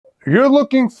You're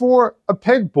looking for a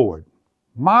pegboard,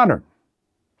 modern,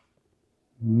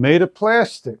 made of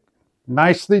plastic,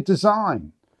 nicely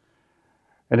designed.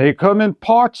 And they come in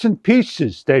parts and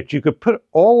pieces that you could put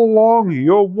all along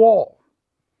your wall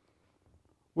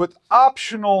with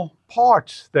optional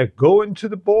parts that go into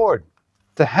the board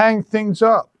to hang things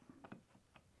up.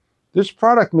 This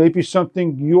product may be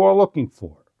something you are looking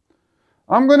for.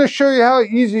 I'm going to show you how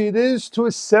easy it is to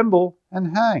assemble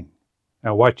and hang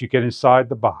and what you get inside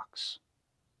the box.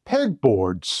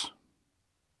 Pegboards,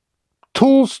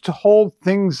 tools to hold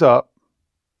things up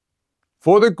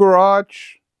for the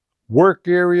garage, work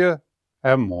area,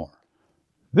 and more.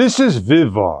 This is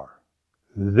VEVOR.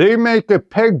 They make a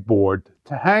pegboard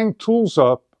to hang tools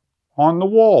up on the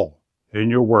wall in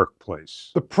your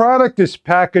workplace. The product is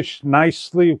packaged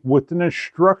nicely with an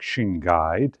instruction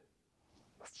guide.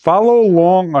 Follow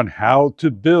along on how to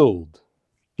build.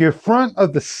 Your front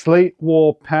of the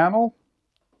Slatwall panel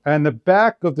and the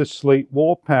back of the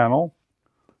Slatwall panel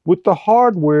with the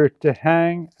hardware to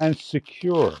hang and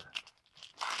secure.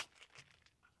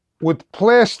 With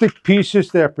plastic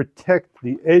pieces that protect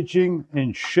the edging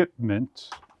and shipment.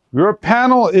 Your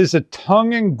panel is a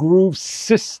tongue and groove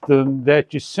system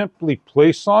that you simply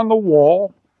place on the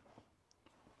wall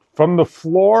from the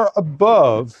floor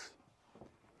above,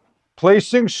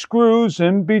 placing screws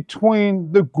in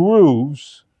between the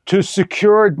grooves to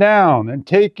secure down and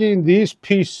taking these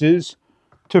pieces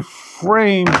to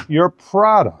frame your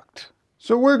product.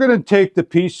 So we're going to take the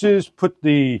pieces, put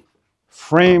the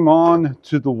frame on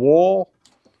to the wall,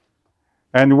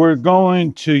 and we're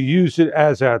going to use it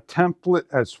as our template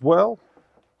as well.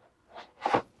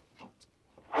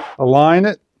 Align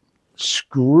it,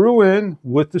 screw in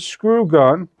with the screw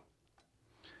gun,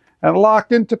 and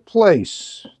lock into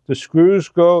place. The screws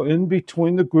go in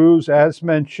between the grooves as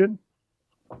mentioned,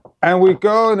 and we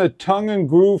go in a tongue and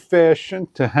groove fashion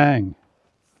to hang.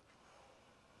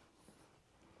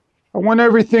 And when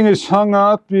everything is hung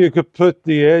up, you could put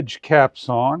the edge caps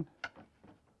on,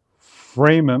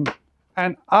 frame them,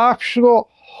 and optional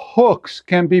hooks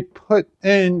can be put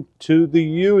into the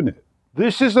unit.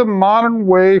 This is a modern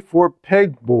way for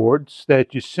pegboards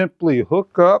that you simply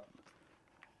hook up,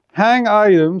 hang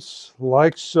items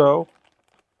like so.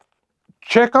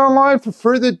 Check online for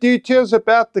further details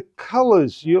about the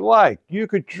colors you like. You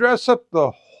could dress up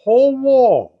the whole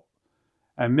wall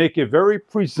and make it very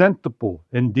presentable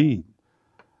indeed.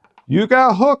 You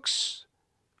got hooks.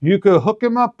 You could hook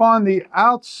them up on the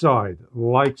outside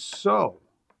like so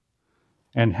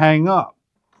and hang up.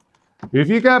 If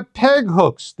you got peg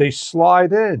hooks, they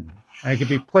slide in and can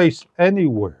be placed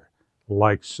anywhere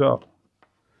like so.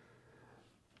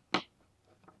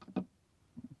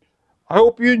 I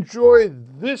hope you enjoy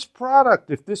this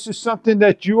product. If this is something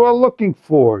that you are looking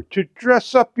for to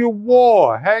dress up your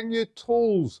wall, hang your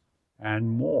tools, and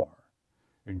more.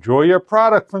 Enjoy your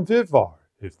product from VEVOR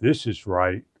if this is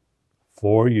right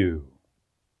for you.